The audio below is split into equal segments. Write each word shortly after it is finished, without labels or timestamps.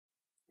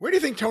Where do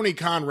you think Tony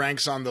Khan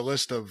ranks on the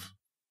list of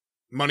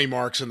money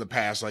marks in the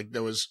past? Like,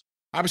 there was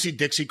obviously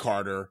Dixie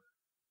Carter.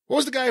 What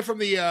was the guy from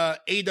the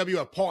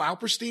AEW, Paul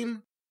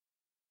Alperstein?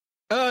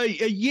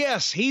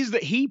 Yes,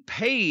 he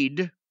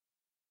paid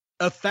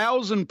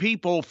 1,000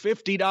 people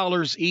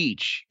 $50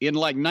 each in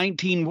like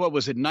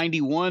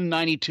 91,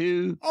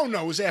 92? Oh,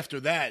 no, it was after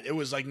that. It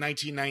was like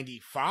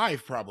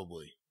 1995,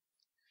 probably.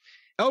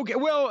 Okay,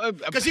 well...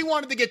 Because he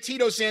wanted to get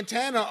Tito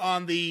Santana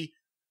on the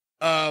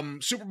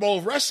Super Bowl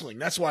of Wrestling.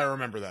 That's why I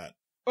remember that.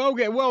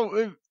 Okay,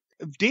 well,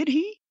 did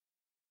he?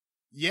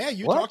 Yeah,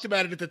 you talked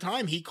about it at the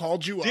time. He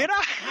called you up. Did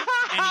I?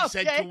 And he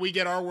said, can we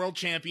get our world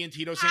champion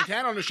Tito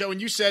Santana on the show?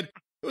 And you said,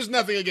 it was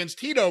nothing against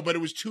Tito, but it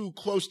was too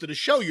close to the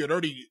show. You had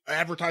already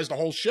advertised the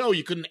whole show.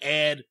 You couldn't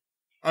add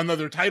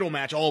another title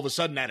match all of a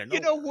sudden out of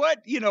nowhere.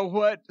 You know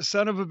what,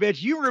 son of a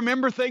bitch? You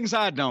remember things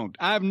I don't.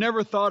 I've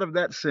never thought of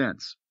that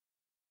since.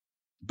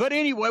 But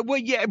anyway, well,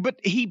 yeah, but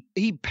he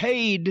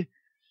paid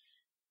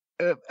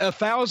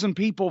 1,000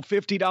 people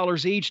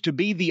 $50 each to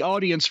be the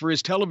audience for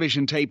his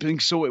television taping,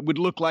 so it would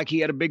look like he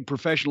had a big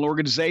professional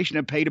organization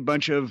and paid a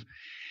bunch of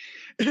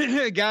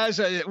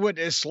guys.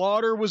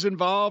 Slaughter was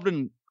involved,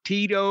 and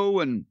Tito,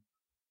 and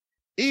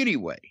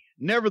anyway,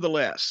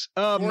 nevertheless,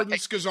 Gordon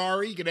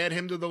Scazzari, you could add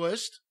him to the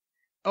list.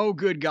 Oh,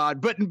 good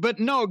God! But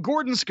no,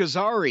 Gordon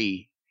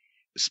Scazzari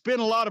spent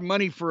a lot of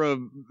money for a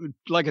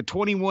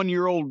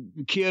 21-year-old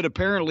kid,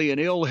 apparently in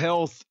ill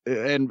health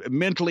and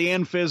mentally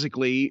and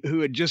physically, who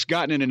had just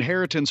gotten an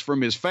inheritance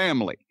from his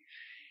family.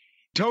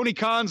 Tony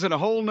Khan's in a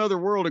whole nother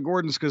world of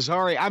Gordon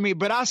Scazzari. I mean,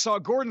 but I saw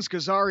Gordon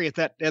Scazzari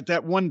at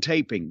that one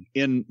taping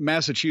in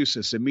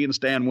Massachusetts that me and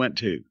Stan went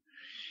to.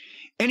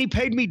 And he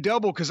paid me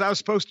double because I was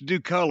supposed to do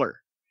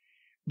color.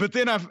 But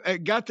then I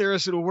got there. I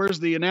said, well, where's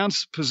the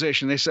announce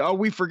position? They said, oh,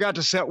 we forgot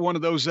to set one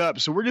of those up.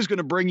 So we're just going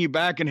to bring you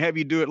back and have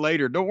you do it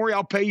later. Don't worry,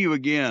 I'll pay you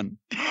again.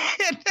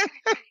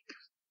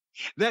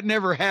 That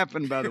never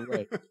happened, by the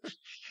way.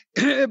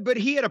 But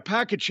he had a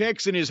pack of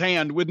checks in his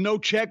hand with no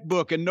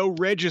checkbook and no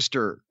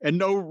register and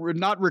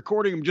not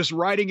recording them, just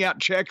writing out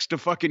checks to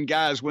fucking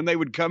guys when they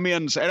would come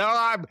in and say,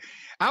 oh,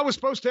 I was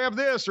supposed to have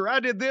this, or I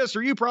did this,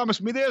 or you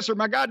promised me this, or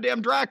my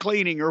goddamn dry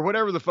cleaning, or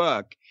whatever the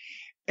fuck.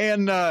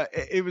 And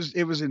it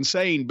was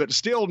insane. But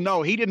still,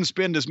 no, he didn't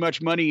spend as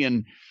much money.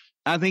 And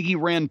I think he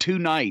ran 2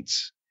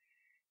 nights.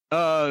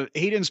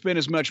 He didn't spend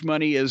as much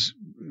money as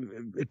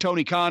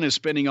Tony Khan is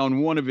spending on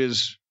one of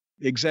his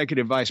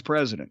executive vice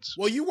presidents.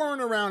 Well, you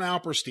weren't around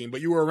Alperstein,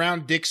 but you were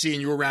around Dixie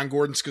and you were around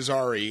Gordon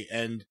Scazzari.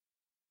 And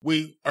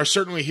we are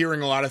certainly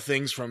hearing a lot of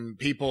things from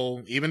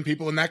people, even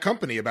people in that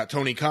company, about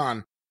Tony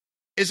Khan.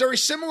 Is there a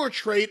similar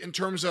trait in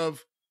terms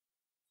of,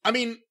 I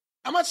mean,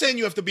 I'm not saying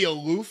you have to be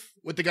aloof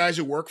with the guys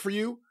who work for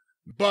you,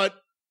 but,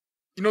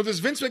 you know, does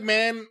Vince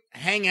McMahon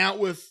hang out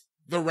with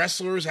the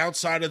wrestlers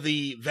outside of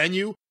the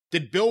venue?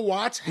 Did Bill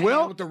Watts hang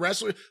out with the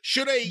wrestlers?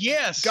 Should a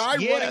guy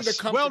running the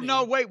company... Well,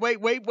 no,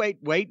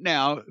 wait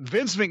now.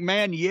 Vince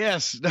McMahon,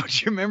 yes.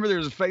 Don't you remember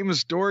there's a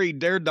famous story? He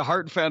dared the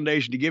Hart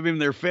Foundation to give him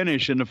their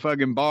finish in the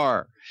fucking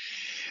bar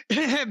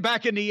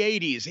back in the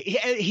 80s.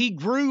 He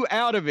grew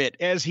out of it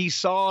as he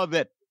saw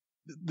that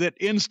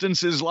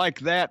instances like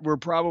that were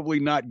probably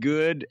not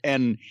good,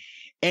 and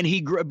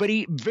he grew, but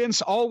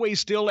Vince always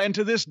still, and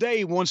to this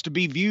day, wants to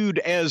be viewed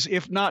as,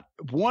 if not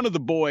one of the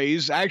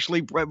boys,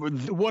 actually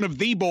one of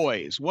the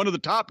boys, one of the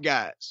top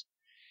guys.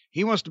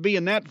 He wants to be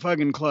in that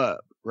fucking club,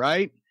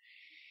 right?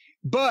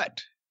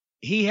 But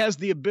he has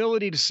the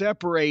ability to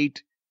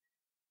separate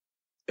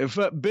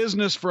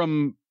business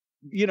from,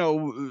 you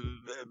know,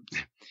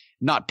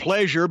 not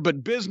pleasure,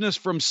 but business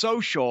from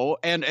social,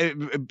 and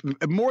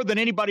more than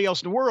anybody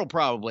else in the world,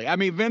 probably. I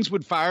mean, Vince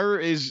would fire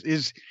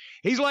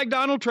he's like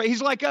Donald Trump.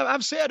 He's like,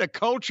 I've said, a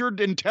cultured,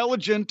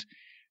 intelligent,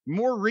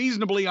 more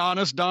reasonably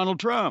honest Donald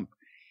Trump.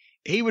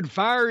 He would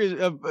fire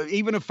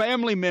even a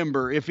family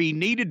member if he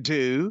needed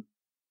to,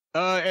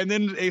 and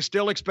then they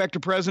still expect a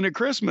present at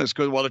Christmas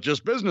because, well, it's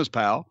just business,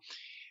 pal.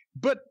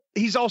 But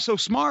he's also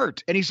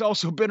smart, and he's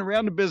also been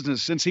around the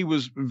business since he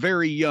was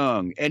very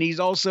young, and he's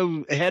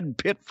also had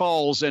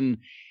pitfalls and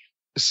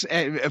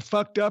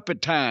fucked up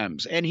at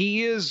times, and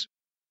he is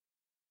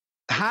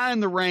high in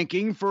the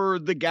ranking for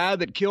the guy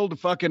that killed the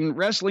fucking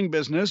wrestling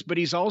business, but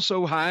he's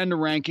also high in the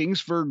rankings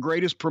for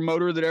greatest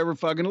promoter that ever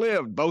fucking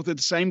lived, both at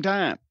the same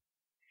time.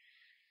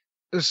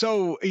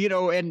 So, you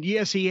know, and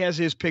yes, he has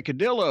his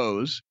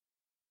picadillos,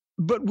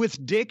 but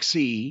with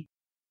Dixie,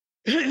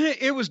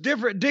 it was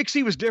different.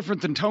 Dixie was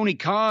different than Tony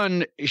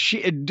Khan.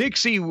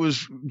 Dixie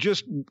was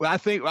just, I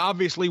think,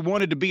 obviously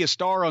wanted to be a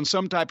star on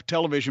some type of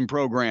television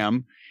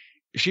program.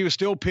 She was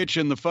still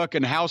pitching the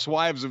fucking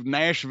Housewives of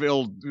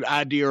Nashville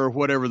idea or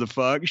whatever the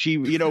fuck. She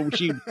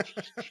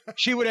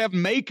would have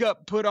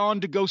makeup put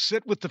on to go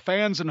sit with the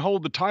fans and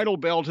hold the title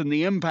belt in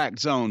the Impact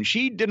Zone.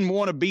 She didn't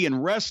want to be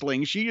in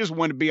wrestling. She just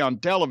wanted to be on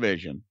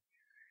television.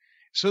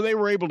 So they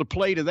were able to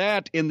play to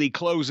that in the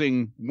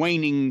closing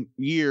waning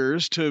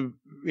years to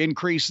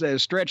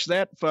stretch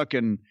that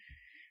fucking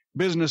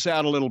business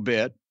out a little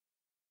bit.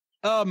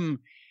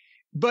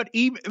 But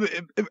even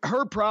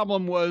her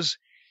problem was,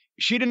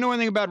 she didn't know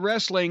anything about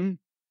wrestling,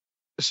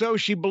 So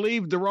she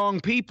believed the wrong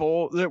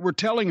people that were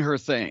telling her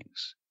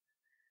things.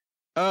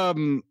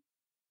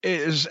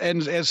 As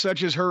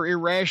such as her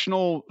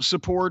irrational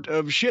support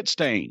of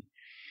Shitstain.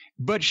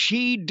 But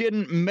she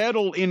didn't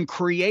meddle in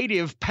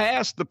creative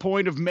past the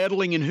point of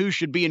meddling in who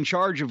should be in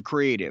charge of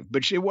creative.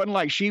 But it wasn't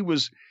like she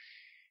was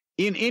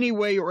in any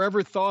way or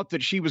ever thought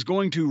that she was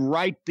going to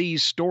write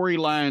these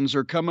storylines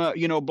or come up,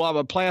 blah,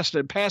 blah, past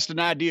an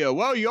idea.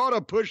 Well, you ought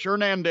to push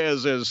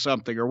Hernandez as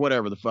something or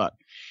whatever the fuck.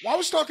 Well, I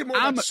was talking more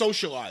about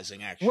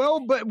socializing,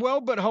 actually.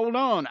 But hold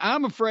on.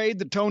 I'm afraid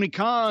that Tony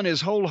Khan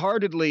is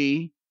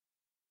wholeheartedly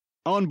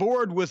on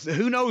board with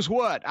who knows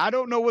what. I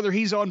don't know whether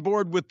he's on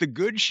board with the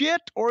good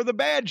shit or the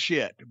bad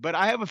shit, but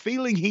I have a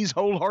feeling he's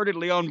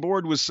wholeheartedly on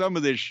board with some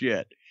of this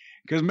shit,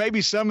 because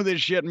maybe some of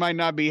this shit might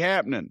not be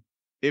happening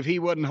if he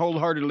wasn't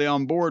wholeheartedly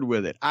on board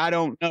with it. I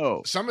don't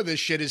know. Some of this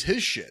shit is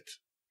his shit.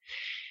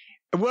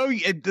 Well,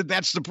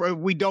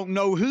 we don't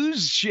know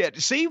whose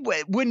shit. See,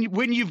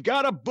 when you've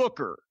got a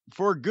booker,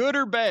 for good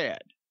or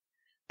bad,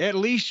 at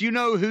least you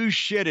know whose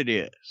shit it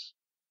is.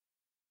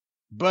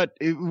 But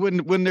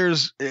when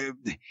there's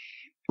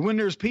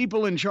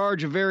people in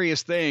charge of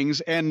various things,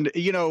 and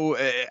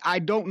I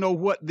don't know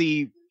what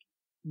the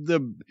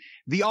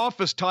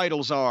office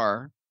titles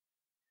are.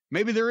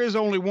 Maybe there is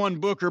only one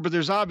booker, but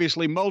there's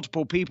obviously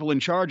multiple people in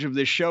charge of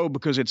this show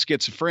because it's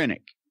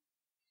schizophrenic.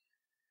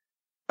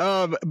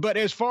 But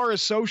as far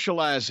as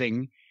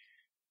socializing,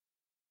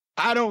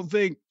 I don't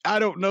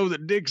know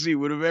that Dixie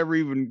would have ever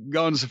even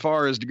gone so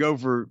far as to go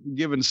for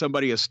giving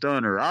somebody a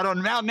stunner.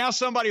 Now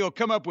somebody will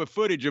come up with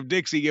footage of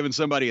Dixie giving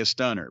somebody a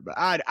stunner, but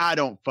I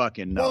don't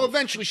fucking know. Well,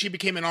 eventually she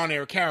became an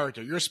on-air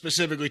character. You're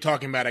specifically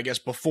talking about, I guess,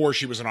 before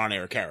she was an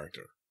on-air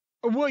character.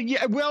 Well,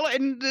 yeah,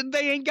 and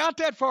they ain't got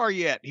that far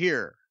yet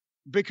here,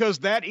 because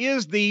that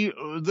is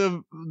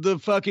the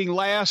fucking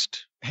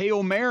last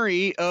Hail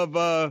Mary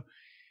of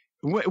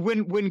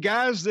when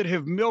guys that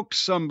have milked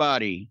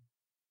somebody.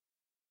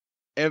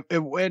 And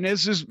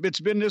it's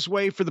been this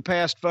way for the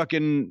past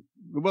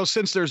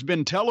since there's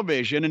been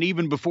television, and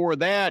even before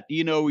that,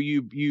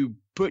 you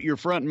put your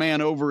front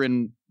man over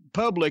in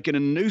public and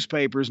in the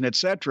newspapers and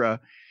etc.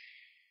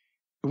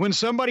 When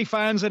somebody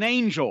finds an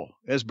angel,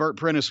 as Burt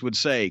Prentice would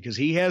say, because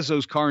he has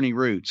those carny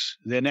roots,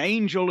 then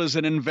angel is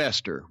an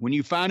investor. When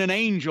you find an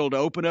angel to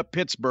open up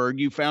Pittsburgh,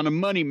 you found a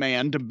money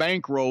man to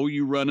bankroll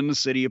you running the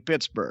city of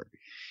Pittsburgh.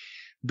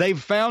 They've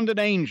found an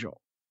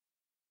angel.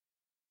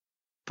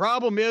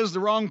 Problem is, the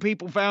wrong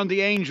people found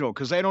the angel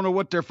because they don't know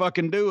what they're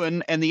fucking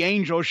doing, and the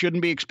angel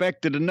shouldn't be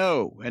expected to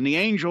know. And the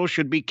angel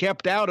should be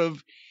kept out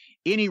of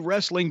any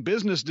wrestling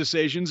business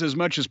decisions as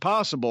much as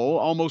possible.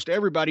 Almost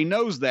everybody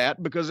knows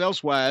that, because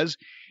elsewise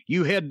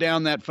you head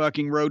down that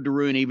fucking road to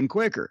ruin even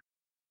quicker.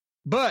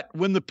 But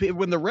when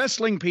the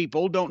wrestling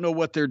people don't know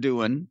what they're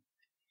doing,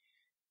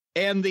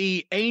 and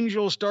the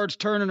angel starts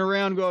turning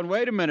around going,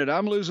 wait a minute,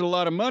 I'm losing a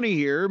lot of money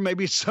here.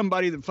 Maybe it's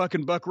somebody that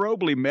fucking Buck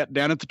Robley met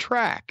down at the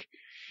track.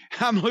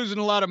 I'm losing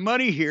a lot of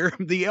money here.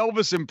 The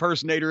Elvis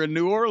impersonator in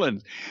New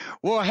Orleans.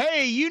 Well,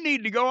 hey, you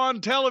need to go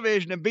on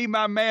television and be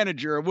my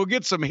manager. We'll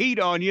get some heat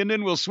on you, and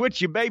then we'll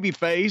switch you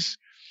babyface,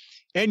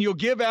 and you'll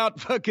give out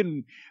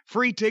fucking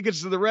free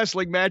tickets to the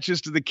wrestling matches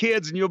to the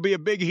kids, and you'll be a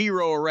big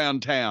hero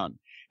around town.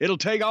 It'll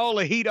take all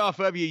the heat off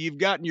of you've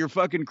got in your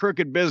fucking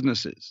crooked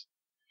businesses.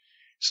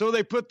 So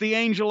they put the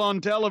angel on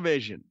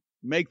television,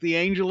 make the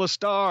angel a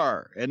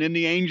star, and then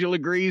the angel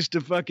agrees to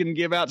fucking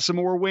give out some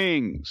more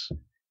wings.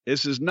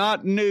 This is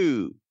not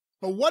new.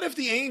 But what if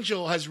the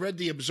angel has read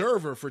The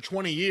Observer for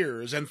 20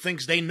 years and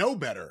thinks they know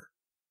better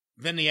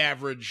than the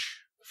average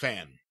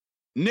fan?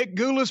 Nick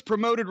Goulas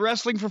promoted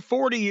wrestling for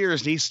 40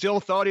 years, and he still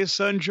thought his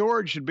son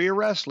George should be a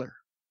wrestler.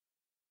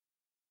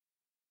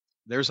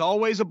 There's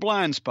always a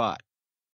blind spot.